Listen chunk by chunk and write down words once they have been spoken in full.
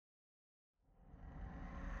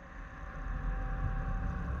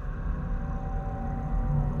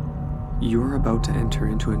You're about to enter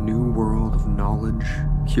into a new world of knowledge,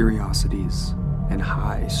 curiosities, and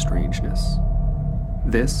high strangeness.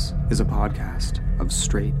 This is a podcast of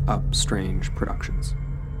Straight Up Strange Productions.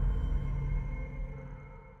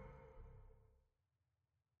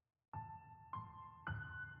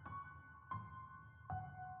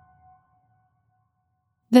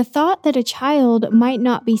 The thought that a child might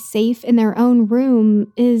not be safe in their own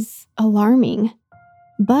room is alarming.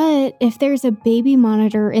 But if there's a baby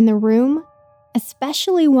monitor in the room,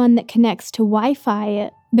 especially one that connects to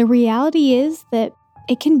Wi-Fi, the reality is that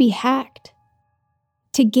it can be hacked.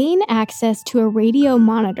 To gain access to a radio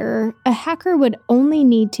monitor, a hacker would only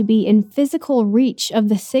need to be in physical reach of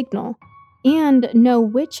the signal and know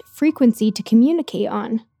which frequency to communicate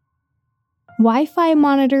on. Wi-Fi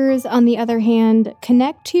monitors, on the other hand,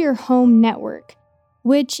 connect to your home network,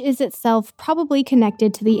 which is itself probably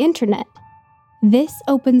connected to the internet. This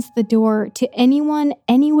opens the door to anyone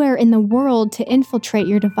anywhere in the world to infiltrate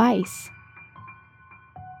your device.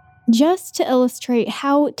 Just to illustrate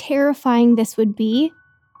how terrifying this would be,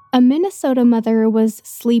 a Minnesota mother was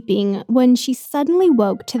sleeping when she suddenly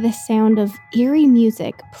woke to the sound of eerie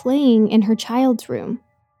music playing in her child's room.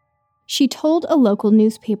 She told a local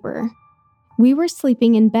newspaper, "We were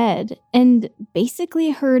sleeping in bed and basically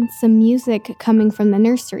heard some music coming from the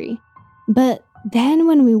nursery. But then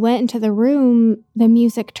when we went into the room, the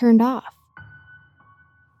music turned off."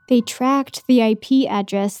 They tracked the IP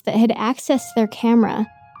address that had accessed their camera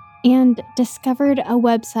and discovered a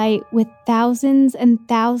website with thousands and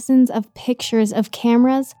thousands of pictures of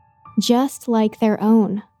cameras just like their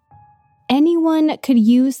own. Anyone could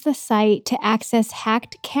use the site to access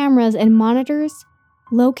hacked cameras and monitors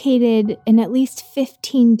located in at least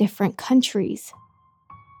 15 different countries.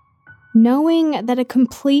 Knowing that a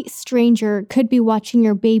complete stranger could be watching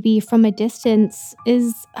your baby from a distance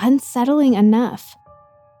is unsettling enough.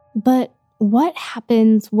 But what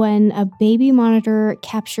happens when a baby monitor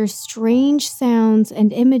captures strange sounds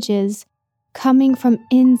and images coming from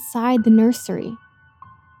inside the nursery?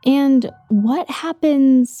 And what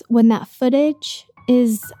happens when that footage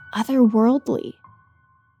is otherworldly?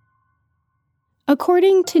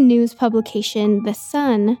 According to news publication The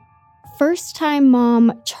Sun, first-time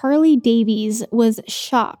mom Charlie Davies was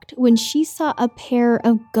shocked when she saw a pair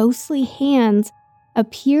of ghostly hands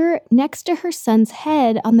appear next to her son's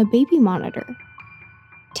head on the baby monitor.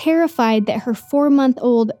 Terrified that her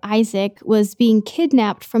 4-month-old Isaac was being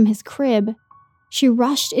kidnapped from his crib, she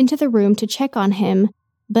rushed into the room to check on him,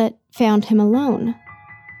 but found him alone.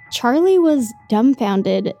 Charlie was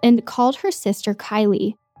dumbfounded and called her sister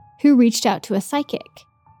Kylie, who reached out to a psychic.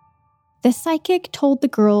 The psychic told the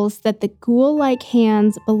girls that the ghoul-like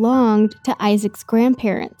hands belonged to Isaac's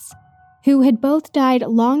grandparents, who had both died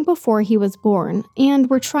long before he was born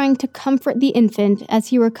and were trying to comfort the infant as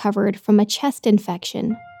he recovered from a chest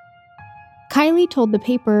infection. Kylie told the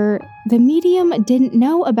paper the medium didn't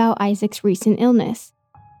know about Isaac's recent illness,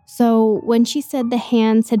 so when she said the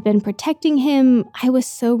hands had been protecting him, I was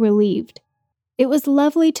so relieved. It was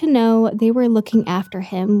lovely to know they were looking after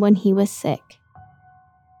him when he was sick.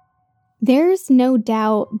 There's no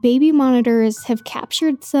doubt baby monitors have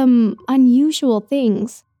captured some unusual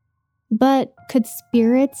things. But could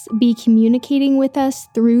spirits be communicating with us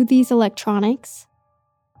through these electronics?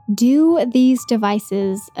 Do these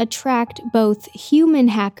devices attract both human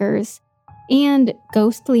hackers and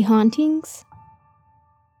ghostly hauntings?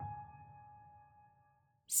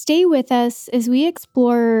 Stay with us as we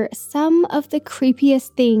explore some of the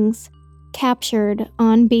creepiest things captured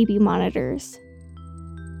on baby monitors.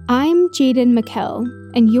 I'm Jaden McKell,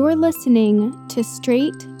 and you're listening to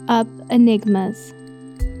Straight Up Enigmas.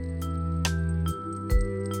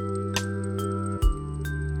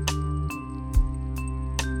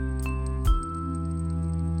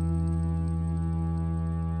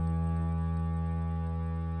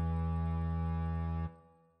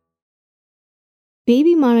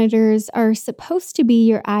 Baby monitors are supposed to be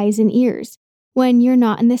your eyes and ears when you're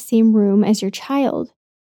not in the same room as your child.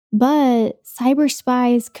 But cyber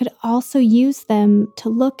spies could also use them to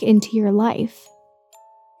look into your life.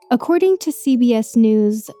 According to CBS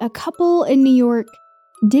News, a couple in New York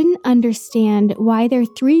didn't understand why their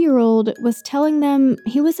 3-year-old was telling them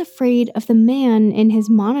he was afraid of the man in his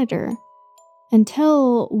monitor,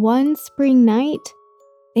 until one spring night,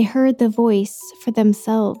 they heard the voice for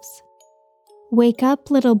themselves. "Wake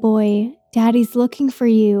up, little boy, Daddy's looking for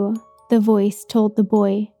you," the voice told the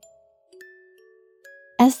boy.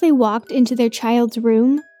 As they walked into their child's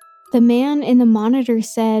room, the man in the monitor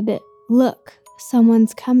said, "Look,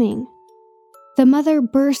 someone's coming." The mother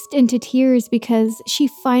burst into tears because she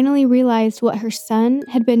finally realized what her son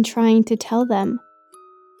had been trying to tell them.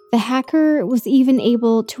 The hacker was even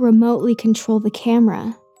able to remotely control the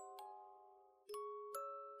camera.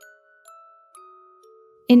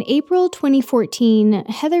 In April 2014,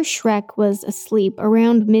 Heather Schreck was asleep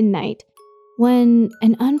around midnight when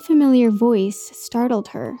an unfamiliar voice startled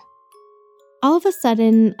her. All of a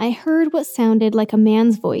sudden, I heard what sounded like a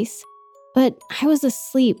man's voice, but I was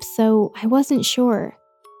asleep, so I wasn't sure,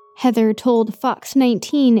 Heather told Fox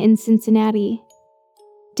 19 in Cincinnati.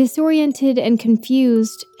 Disoriented and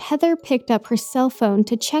confused, Heather picked up her cell phone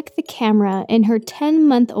to check the camera in her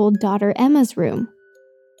 10-month-old daughter Emma's room.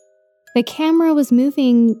 The camera was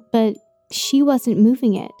moving, but she wasn't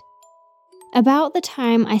moving it. About the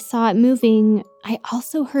time I saw it moving, I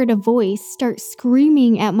also heard a voice start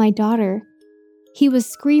screaming at my daughter. He was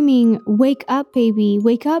screaming, "Wake up, baby,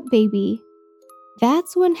 wake up, baby."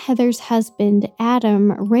 That's when Heather's husband,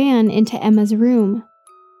 Adam, ran into Emma's room.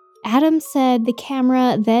 Adam said the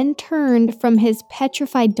camera then turned from his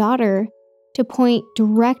petrified daughter to point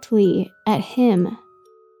directly at him.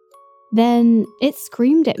 Then it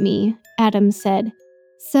screamed at me, Adam said.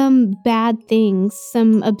 Some bad things,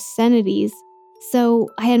 some obscenities, so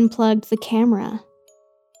I unplugged the camera.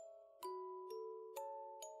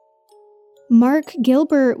 Mark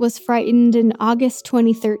Gilbert was frightened in August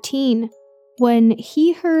 2013 when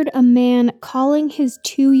he heard a man calling his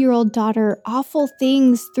 2-year-old daughter awful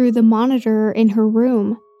things through the monitor in her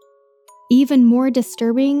room. Even more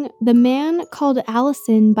disturbing, the man called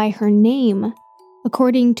Allison by her name,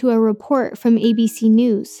 according to a report from ABC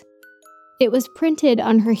News. It was printed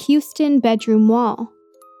on her Houston bedroom wall.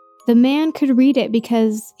 The man could read it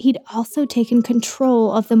because he'd also taken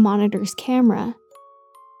control of the monitor's camera.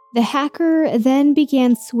 The hacker then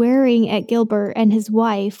began swearing at Gilbert and his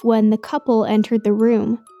wife when the couple entered the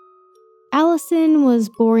room. Allison was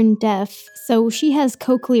born deaf, so she has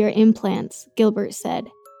cochlear implants, Gilbert said.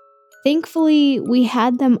 Thankfully, we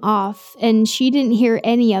had them off, and she didn't hear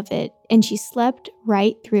any of it, and she slept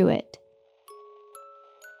right through it.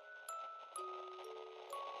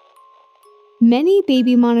 Many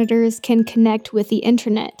baby monitors can connect with the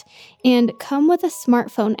internet and come with a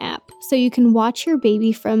smartphone app so you can watch your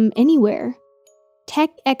baby from anywhere.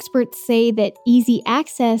 Tech experts say that easy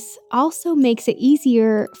access also makes it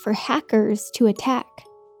easier for hackers to attack.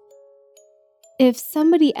 If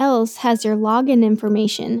somebody else has your login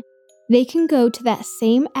information, they can go to that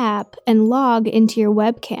same app and log into your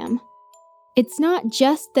webcam. It's not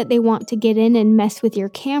just that they want to get in and mess with your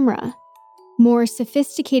camera. More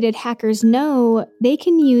sophisticated hackers know they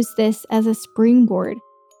can use this as a springboard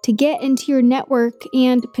to get into your network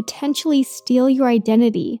and potentially steal your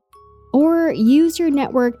identity, or use your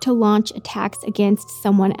network to launch attacks against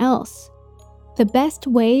someone else. The best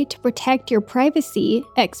way to protect your privacy,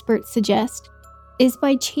 experts suggest, is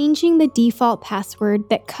by changing the default password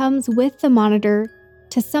that comes with the monitor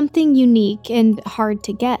to something unique and hard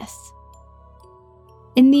to guess.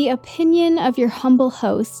 In the opinion of your humble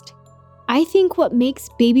host, I think what makes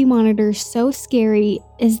baby monitors so scary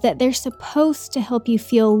is that they're supposed to help you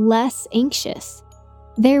feel less anxious.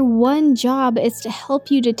 Their one job is to help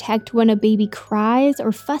you detect when a baby cries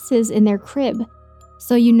or fusses in their crib,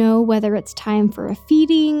 so you know whether it's time for a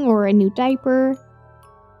feeding or a new diaper.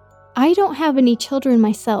 I don't have any children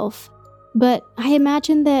myself, but I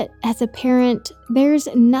imagine that as a parent, there's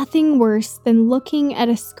nothing worse than looking at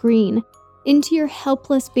a screen into your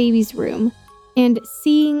helpless baby's room and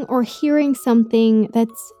seeing or hearing something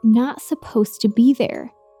that's not supposed to be there.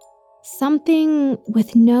 Something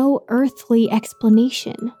with no earthly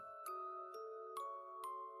explanation.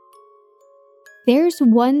 There's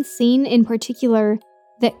one scene in particular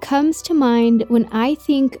that comes to mind when I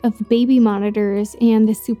think of baby monitors and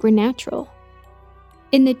the supernatural.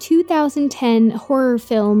 In the 2010 horror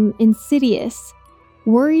film Insidious,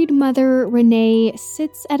 worried mother Renee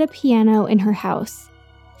sits at a piano in her house,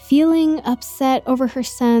 feeling upset over her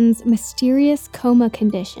son's mysterious coma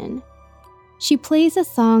condition. She plays a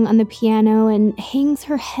song on the piano and hangs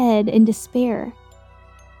her head in despair.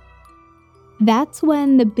 That's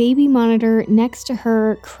when the baby monitor next to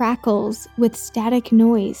her crackles with static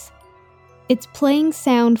noise. It's playing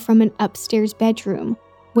sound from an upstairs bedroom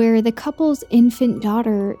where the couple's infant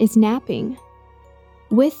daughter is napping.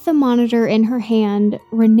 With the monitor in her hand,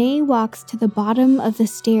 Renee walks to the bottom of the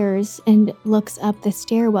stairs and looks up the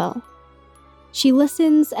stairwell. She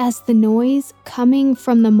listens as the noise coming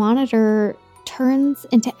from the monitor turns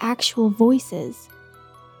into actual voices.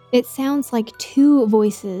 It sounds like two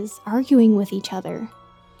voices arguing with each other.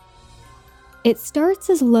 It starts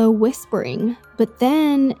as low whispering, but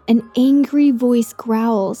then an angry voice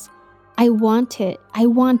growls, I want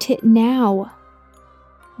it now."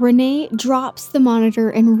 Renee drops the monitor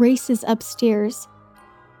and races upstairs.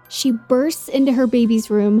 She bursts into her baby's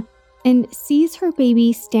room and sees her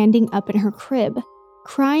baby standing up in her crib,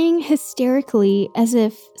 crying hysterically as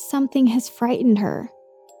if something has frightened her.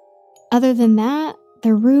 Other than that,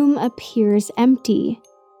 the room appears empty.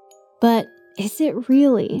 But is it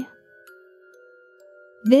really?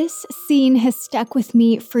 This scene has stuck with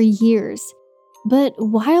me for years, but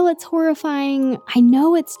while it's horrifying, I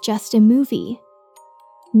know it's just a movie.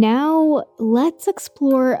 Now, let's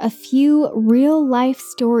explore a few real-life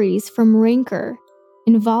stories from Ranker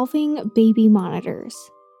involving baby monitors.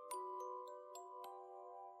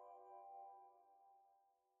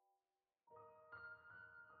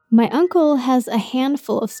 My uncle has a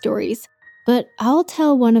handful of stories, but I'll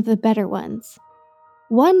tell one of the better ones.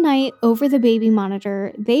 One night over the baby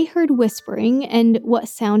monitor, they heard whispering and what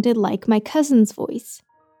sounded like my cousin's voice.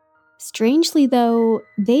 Strangely though,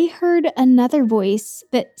 they heard another voice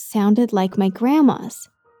that sounded like my grandma's.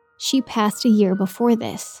 She passed a year before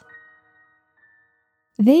this.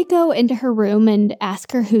 They go into her room and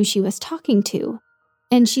ask her who she was talking to.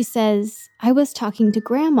 And she says, "I was talking to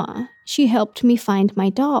Grandma. She helped me find my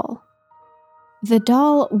doll." The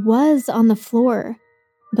doll was on the floor,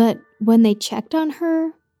 but when they checked on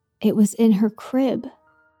her, it was in her crib.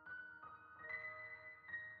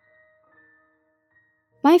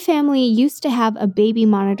 My family used to have a baby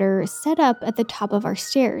monitor set up at the top of our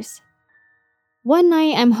stairs. One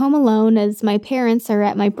night I'm home alone as my parents are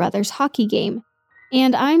at my brother's hockey game,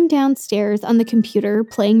 and I'm downstairs on the computer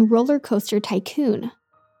playing Roller Coaster Tycoon.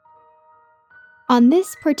 On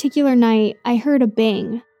this particular night, I heard a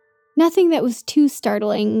bang. Nothing that was too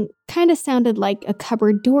startling, kinda sounded like a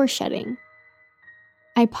cupboard door shutting.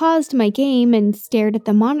 I paused my game and stared at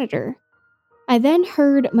the monitor. I then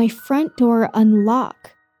heard my front door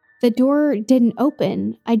unlock. The door didn't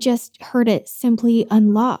open, I just heard it simply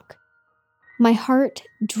unlock. My heart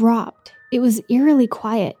dropped. It was eerily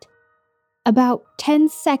quiet. About 10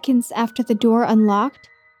 seconds after the door unlocked,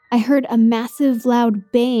 I heard a massive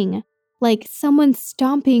loud bang, like someone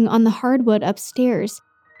stomping on the hardwood upstairs,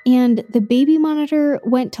 and the baby monitor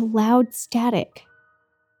went to loud static.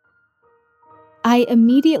 I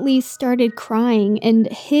immediately started crying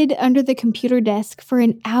and hid under the computer desk for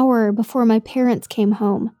an hour before my parents came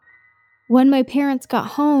home. When my parents got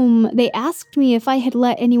home, they asked me if I had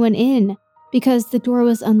let anyone in because the door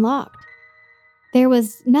was unlocked. There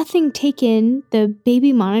was nothing taken, the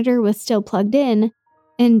baby monitor was still plugged in,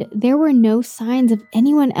 and there were no signs of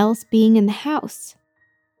anyone else being in the house.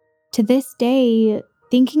 To this day,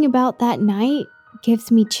 thinking about that night gives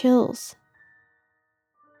me chills.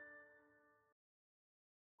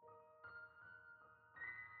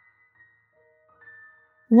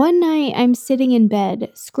 One night, I'm sitting in bed,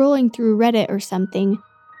 scrolling through Reddit or something,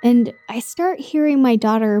 and I start hearing my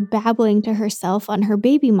daughter babbling to herself on her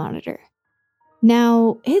baby monitor.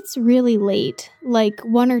 Now, it's really late, like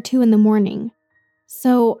 1 or 2 in the morning.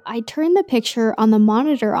 So I turn the picture on the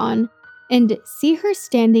monitor on and see her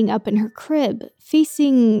standing up in her crib,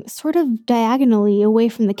 facing sort of diagonally away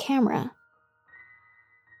from the camera.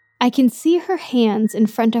 I can see her hands in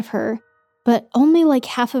front of her, but only like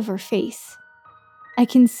half of her face. I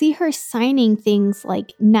can see her signing things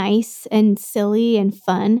like nice and silly and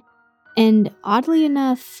fun, and oddly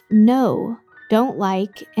enough, no, don't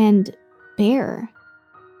like, and bear.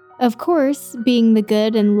 Of course, being the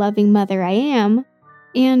good and loving mother I am,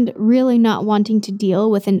 and really not wanting to deal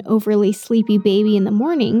with an overly sleepy baby in the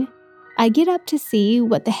morning, I get up to see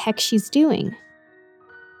what the heck she's doing.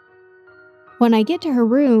 When I get to her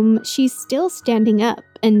room, she's still standing up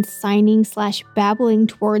and signing/babbling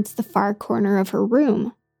towards the far corner of her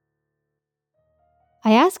room.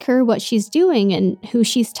 I ask her what she's doing and who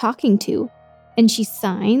she's talking to, and she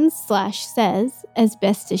signs/says, as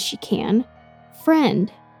best as she can,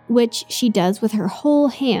 "friend," which she does with her whole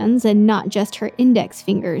hands and not just her index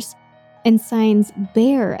fingers, and signs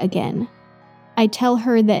 "bear" again. I tell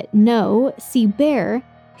her that no, see Bear,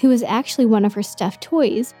 who is actually one of her stuffed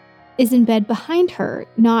toys, is in bed behind her,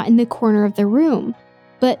 not in the corner of the room,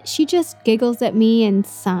 but she just giggles at me and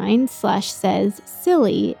signs/says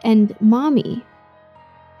silly and mommy.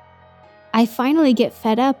 I finally get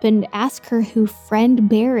fed up and ask her who friend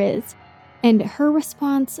Bear is, and her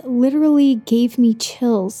response literally gave me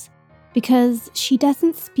chills because she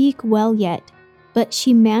doesn't speak well yet, but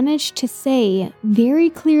she managed to say very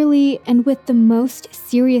clearly and with the most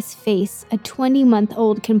serious face a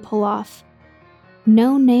 20-month-old can pull off,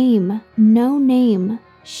 "No name, no name,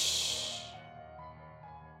 shh."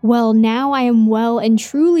 Well, now I am well and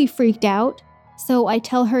truly freaked out, so I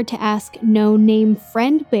tell her to ask no name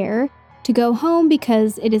friend Bear to go home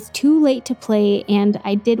because it is too late to play and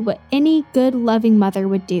I did what any good loving mother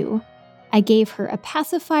would do. I gave her a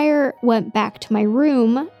pacifier, went back to my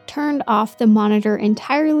room, turned off the monitor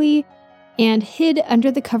entirely, and hid under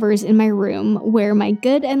the covers in my room where my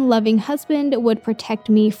good and loving husband would protect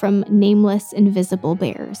me from nameless invisible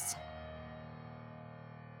bears.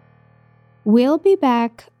 We'll be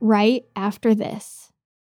back right after this.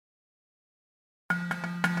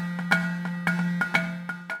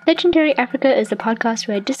 Legendary Africa is a podcast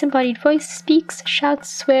where a disembodied voice speaks, shouts,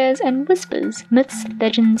 swears, and whispers myths,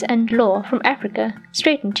 legends, and lore from Africa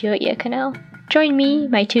straight into your ear canal. Join me,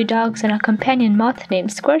 my 2 dogs, and our companion moth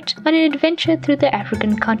named Squirt on an adventure through the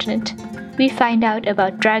African continent. We find out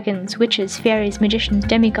about dragons, witches, fairies, magicians,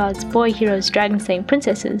 demigods, boy heroes, dragon-slaying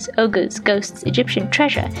princesses, ogres, ghosts, Egyptian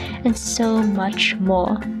treasure, and so much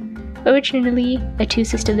more. Originally a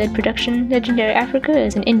 2-sister-led production, Legendary Africa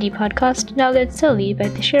is an indie podcast now led solely by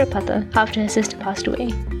the Shirapatha after her sister passed away.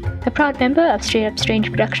 A proud member of Straight Up Strange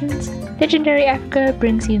Productions, Legendary Africa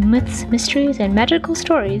brings you myths, mysteries, and magical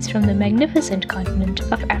stories from the magnificent continent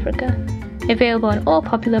of Africa. Available on all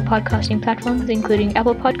popular podcasting platforms including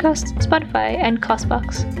Apple Podcasts, Spotify, and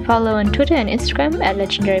Castbox. Follow on Twitter and Instagram at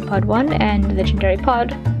LegendaryPod1 and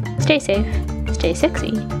LegendaryPod. Stay safe, stay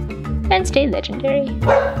sexy, and stay legendary.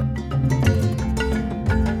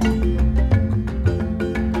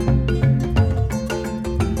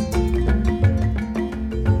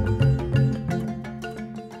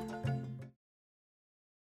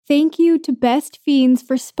 Thank you to Best Fiends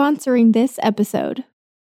for sponsoring this episode.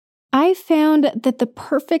 I found that the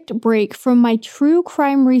perfect break from my true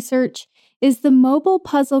crime research is the mobile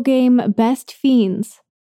puzzle game Best Fiends.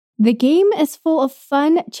 The game is full of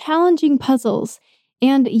fun, challenging puzzles,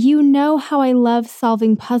 and you know how I love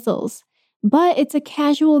solving puzzles. But it's a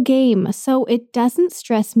casual game, so it doesn't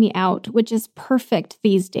stress me out, which is perfect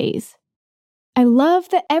these days. I love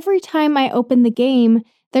that every time I open the game,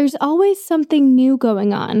 there's always something new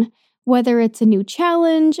going on, whether it's a new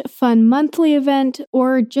challenge, fun monthly event,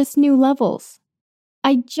 or just new levels.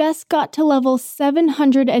 I just got to level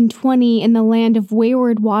 720 in the Land of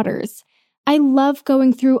Wayward Waters. I love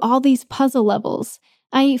going through all these puzzle levels.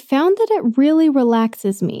 I found that it really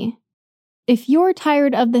relaxes me. If you're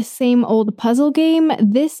tired of the same old puzzle game,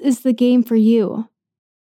 this is the game for you.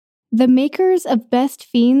 The makers of Best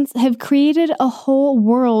Fiends have created a whole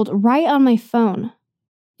world right on my phone.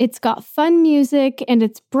 It's got fun music, and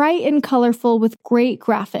it's bright and colorful with great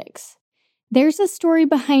graphics. There's a story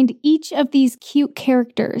behind each of these cute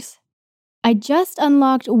characters. I just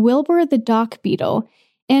unlocked Wilbur the Dock Beetle,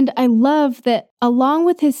 and I love that, along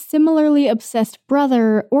with his similarly obsessed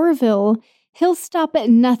brother, Orville, he'll stop at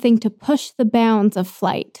nothing to push the bounds of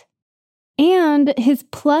flight. And his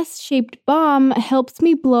plus-shaped bomb helps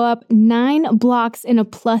me blow up 9 blocks in a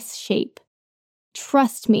plus shape.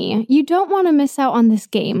 Trust me, you don't want to miss out on this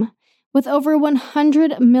game. With over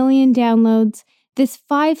 100 million downloads, this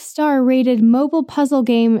 5-star rated mobile puzzle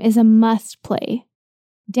game is a must-play.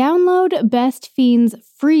 Download Best Fiends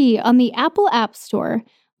free on the Apple App Store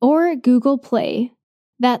or Google Play.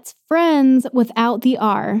 That's friends without the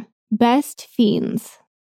R. Best Fiends.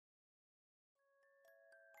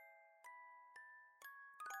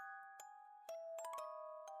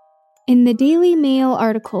 In the Daily Mail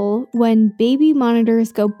article, When Baby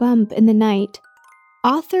Monitors Go Bump in the Night,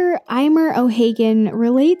 author Eimer O'Hagan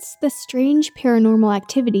relates the strange paranormal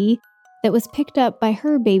activity that was picked up by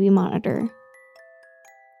her baby monitor.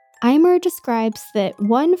 Eimer describes that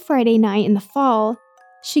one Friday night in the fall,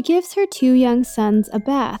 she gives her 2 young sons a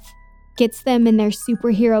bath, gets them in their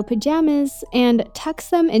superhero pajamas, and tucks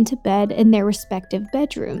them into bed in their respective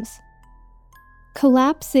bedrooms.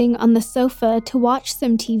 Collapsing on the sofa to watch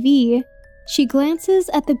some TV, she glances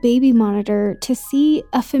at the baby monitor to see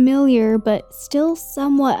a familiar but still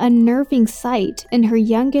somewhat unnerving sight in her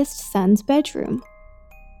youngest son's bedroom.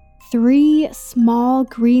 3 small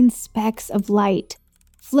green specks of light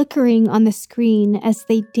flickering on the screen as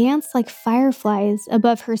they dance like fireflies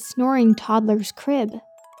above her snoring toddler's crib.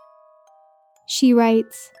 She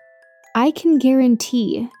writes, "I can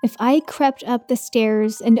guarantee if I crept up the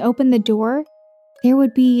stairs and opened the door, there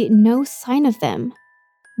would be no sign of them.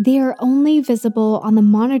 They are only visible on the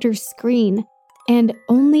monitor screen and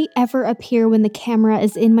only ever appear when the camera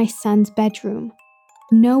is in my son's bedroom.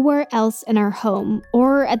 Nowhere else in our home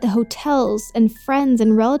or at the hotels and friends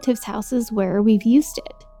and relatives' houses where we've used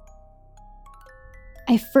it.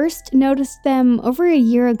 I first noticed them over a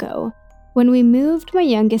year ago when we moved my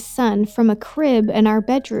youngest son from a crib in our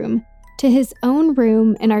bedroom to his own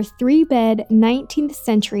room in our 3-bed 19th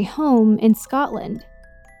century home in Scotland.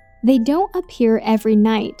 They don't appear every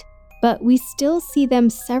night, but we still see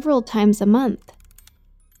them several times a month."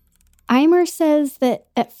 Eimer Eimer says that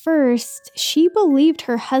at first, she believed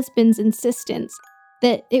her husband's insistence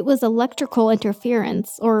that it was electrical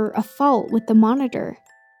interference or a fault with the monitor.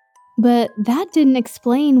 But that didn't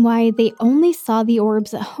explain why they only saw the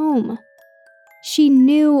orbs at home. She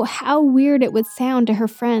knew how weird it would sound to her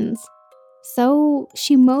friends, so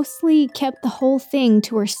she mostly kept the whole thing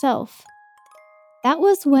to herself. That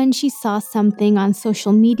was when she saw something on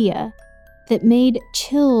social media that made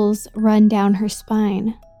chills run down her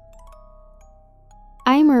spine.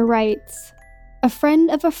 Eimer writes, a friend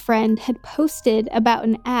of a friend had posted about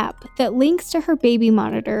an app that links to her baby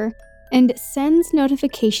monitor and sends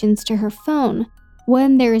notifications to her phone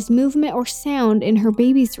when there is movement or sound in her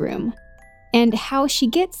baby's room, and how she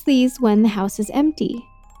gets these when the house is empty.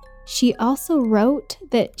 She also wrote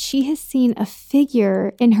that she has seen a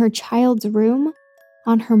figure in her child's room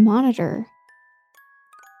on her monitor.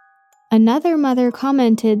 Another mother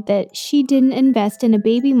commented that she didn't invest in a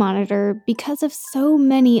baby monitor because of so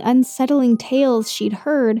many unsettling tales she'd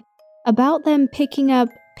heard about them picking up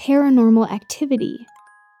paranormal activity.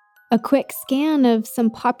 A quick scan of some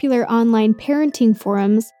popular online parenting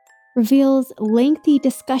forums reveals lengthy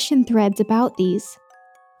discussion threads about these.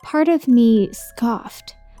 Part of me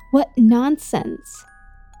scoffed. What nonsense.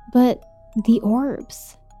 But the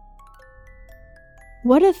orbs.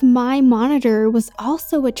 What if my monitor was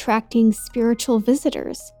also attracting spiritual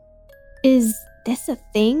visitors? Is this a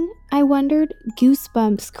thing? I wondered,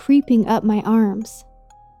 goosebumps creeping up my arms.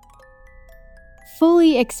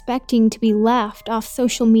 Fully expecting to be laughed off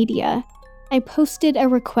social media, I posted a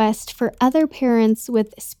request for other parents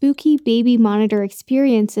with spooky baby monitor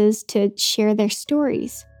experiences to share their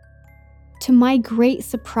stories. To my great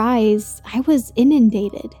surprise, I was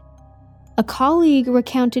inundated. A colleague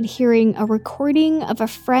recounted hearing a recording of a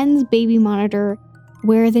friend's baby monitor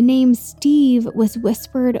where the name Steve was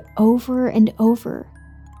whispered over and over.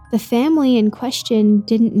 The family in question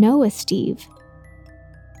didn't know a Steve.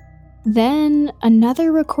 Then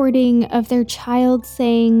another recording of their child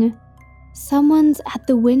saying, "Someone's at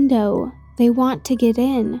the window, they want to get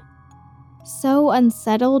in." So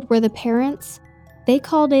unsettled were the parents, they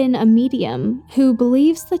called in a medium who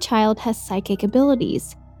believes the child has psychic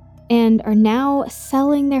abilities and are now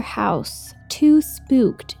selling their house, too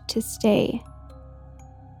spooked to stay.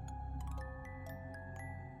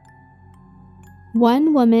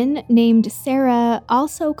 One woman named Sarah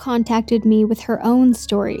also contacted me with her own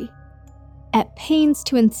story. At pains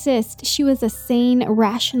to insist she was a sane,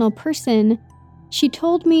 rational person, she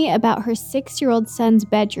told me about her 6-year-old son's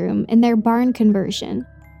bedroom in their barn conversion,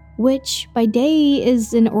 which by day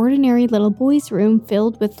is an ordinary little boy's room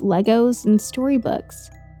filled with Legos and storybooks.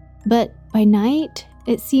 But by night,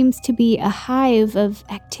 it seems to be a hive of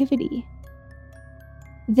activity.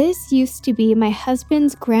 This used to be my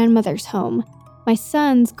husband's grandmother's home, my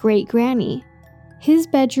son's great-granny. His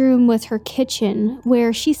bedroom was her kitchen,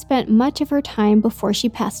 where she spent much of her time before she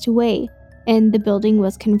passed away, and the building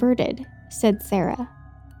was converted, said Sarah.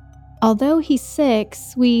 Although he's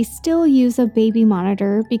 6, we still use a baby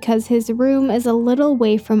monitor because his room is a little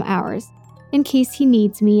way from ours, in case he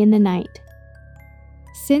needs me in the night.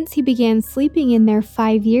 Since he began sleeping in there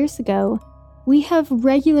 5 years ago, we have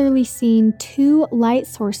regularly seen 2 light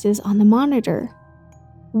sources on the monitor.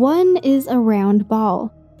 One is a round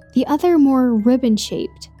ball, the other more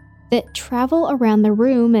ribbon-shaped, that travel around the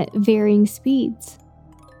room at varying speeds.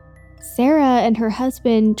 Sarah and her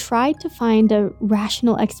husband tried to find a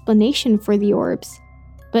rational explanation for the orbs,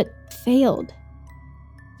 but failed.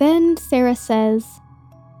 Then Sarah says,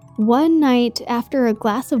 "One night after a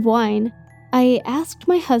glass of wine, I asked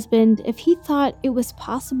my husband if he thought it was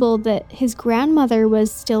possible that his grandmother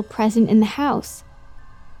was still present in the house.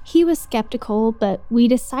 He was skeptical, but we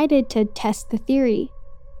decided to test the theory.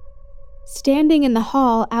 Standing in the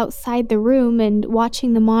hall outside the room and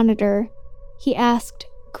watching the monitor, he asked,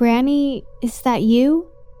 'Granny, is that you?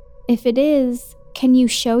 If it is, can you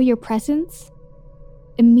show your presence?'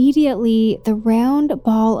 Immediately, the round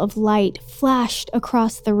ball of light flashed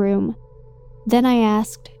across the room. Then I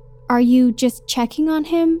asked, 'Are you just checking on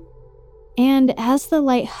him?' And as the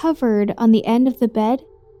light hovered on the end of the bed,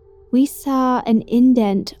 we saw an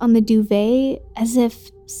indent on the duvet as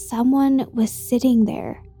if someone was sitting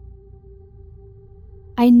there."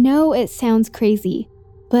 I know it sounds crazy,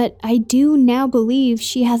 but I do now believe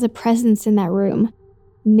she has a presence in that room,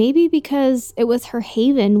 maybe because it was her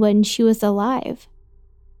haven when she was alive.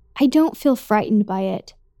 I don't feel frightened by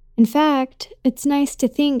it. In fact, it's nice to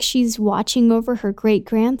think she's watching over her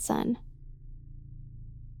great-grandson.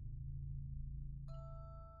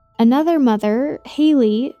 Another mother,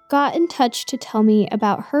 Haley, got in touch to tell me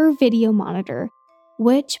about her video monitor,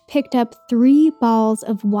 which picked up 3 balls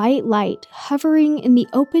of white light hovering in the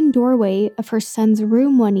open doorway of her son's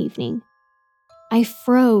room one evening. I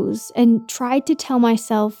froze and tried to tell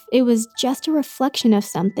myself it was just a reflection of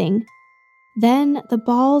something. Then the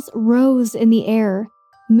balls rose in the air,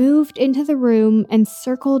 moved into the room, and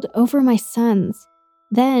circled over my sons,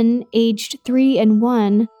 then aged 3 and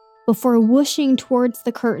 1, before whooshing towards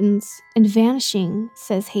the curtains and vanishing,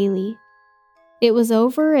 says Haley. It was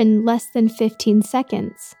over in less than 15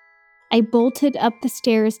 seconds. I bolted up the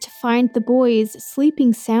stairs to find the boys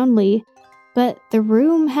sleeping soundly, but the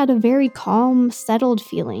room had a very calm, settled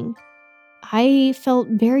feeling. I felt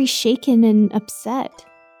very shaken and upset.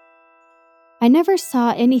 I never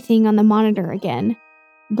saw anything on the monitor again,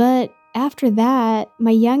 but after that,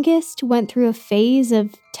 my youngest went through a phase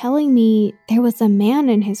of telling me there was a man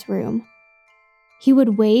in his room. He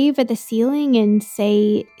would wave at the ceiling and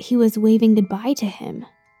say he was waving goodbye to him.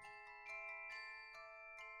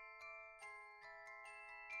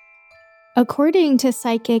 According to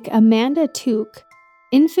psychic Amanda Took,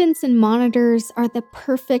 infants and monitors are the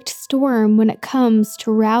perfect storm when it comes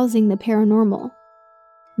to rousing the paranormal.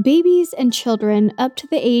 Babies and children up to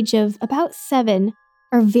the age of about 7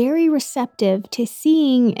 are very receptive to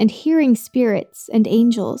seeing and hearing spirits and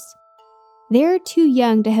angels. They're too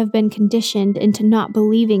young to have been conditioned into not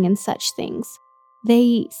believing in such things.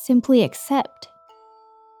 They simply accept.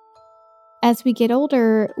 As we get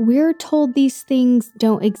older, we're told these things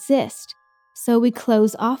don't exist, so we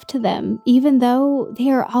close off to them even though they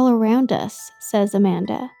are all around us, says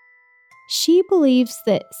Amanda. She believes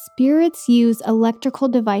that spirits use electrical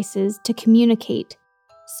devices to communicate,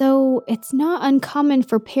 so it's not uncommon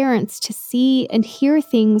for parents to see and hear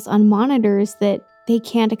things on monitors that they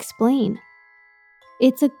can't explain.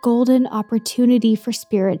 It's a golden opportunity for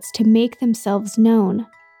spirits to make themselves known.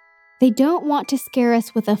 They don't want to scare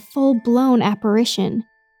us with a full-blown apparition,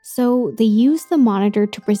 so they use the monitor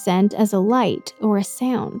to present as a light or a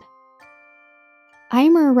sound.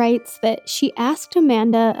 Eimer writes that she asked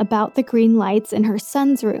Amanda about the green lights in her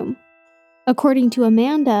son's room. According to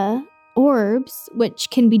Amanda, orbs, which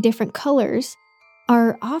can be different colors,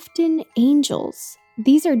 are often angels.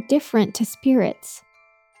 These are different to spirits.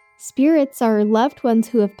 Spirits are loved ones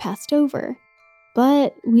who have passed over,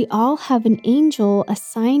 but we all have an angel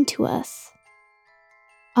assigned to us.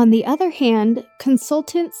 On the other hand,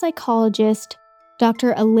 consultant psychologist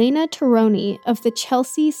Dr. Elena Tironi of the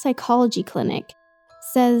Chelsea Psychology Clinic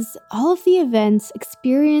says all of the events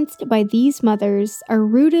experienced by these mothers are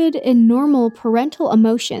rooted in normal parental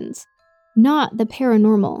emotions, not the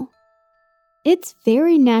paranormal. It's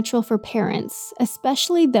very natural for parents,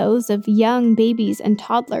 especially those of young babies and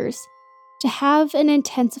toddlers, to have an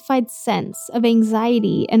intensified sense of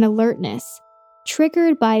anxiety and alertness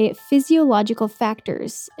triggered by physiological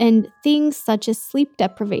factors and things such as sleep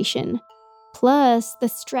deprivation, plus the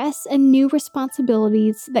stress and new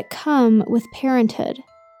responsibilities that come with parenthood.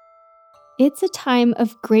 It's a time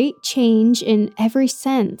of great change in every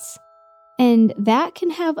sense, and that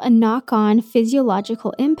can have a knock-on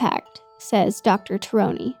physiological impact, says Dr.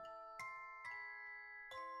 Tironi.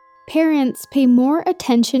 Parents pay more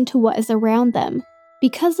attention to what is around them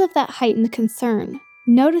because of that heightened concern,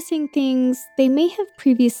 noticing things they may have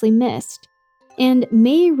previously missed, and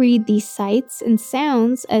may read these sights and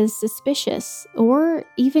sounds as suspicious or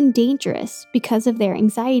even dangerous because of their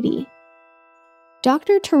anxiety.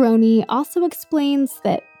 Dr. Tironi also explains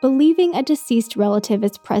that believing a deceased relative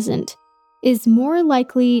is present is more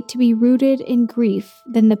likely to be rooted in grief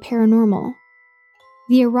than the paranormal.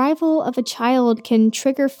 The arrival of a child can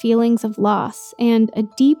trigger feelings of loss and a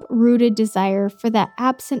deep-rooted desire for that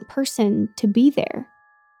absent person to be there.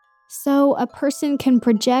 So a person can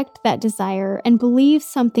project that desire and believe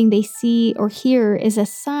something they see or hear is a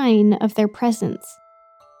sign of their presence.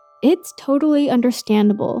 It's totally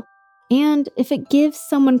understandable, and if it gives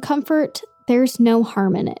someone comfort, there's no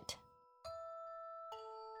harm in it.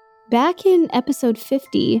 Back in episode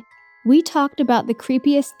 50, we talked about the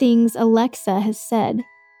creepiest things Alexa has said,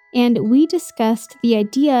 and we discussed the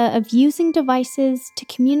idea of using devices to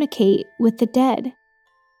communicate with the dead.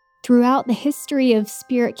 Throughout the history of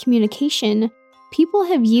spirit communication, people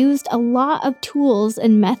have used a lot of tools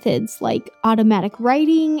and methods like automatic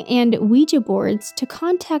writing and Ouija boards to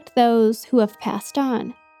contact those who have passed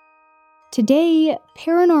on. Today,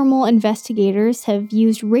 paranormal investigators have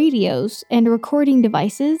used radios and recording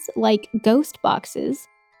devices like ghost boxes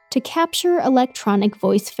to capture electronic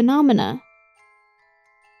voice phenomena.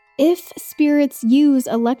 If spirits use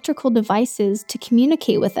electrical devices to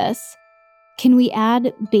communicate with us, can we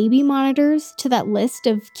add baby monitors to that list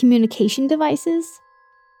of communication devices?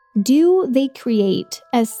 Do they create,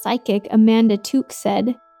 as psychic Amanda Took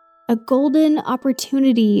said, a golden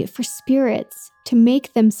opportunity for spirits to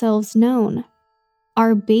make themselves known?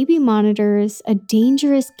 Are baby monitors a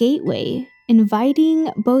dangerous gateway,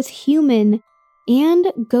 inviting both human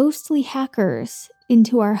and ghostly hackers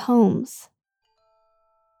into our homes?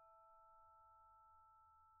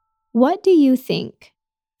 What do you think?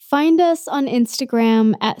 Find us on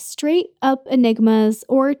Instagram at Straight Up Enigmas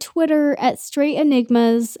or Twitter at Straight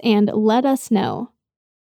Enigmas and let us know.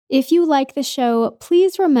 If you like the show,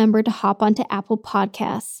 please remember to hop onto Apple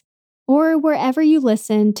Podcasts or wherever you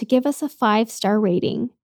listen to give us a 5-star rating.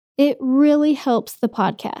 It really helps the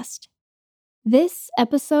podcast. This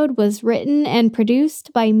episode was written and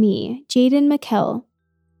produced by me, Jaden McKell.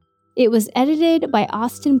 It was edited by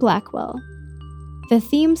Austin Blackwell. The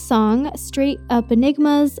theme song, Straight Up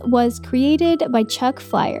Enigmas, was created by Chuck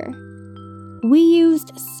Flyer. We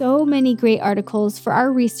used so many great articles for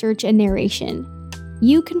our research and narration.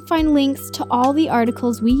 You can find links to all the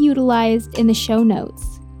articles we utilized in the show notes.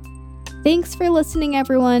 Thanks for listening,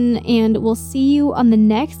 everyone, and we'll see you on the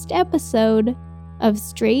next episode of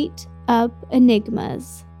Straight Up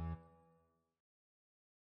Enigmas.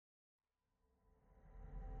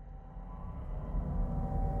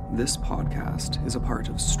 This podcast is a part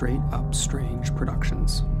of Straight Up Strange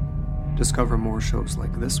Productions. Discover more shows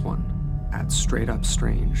like this one at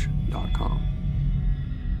straightupstrange.com.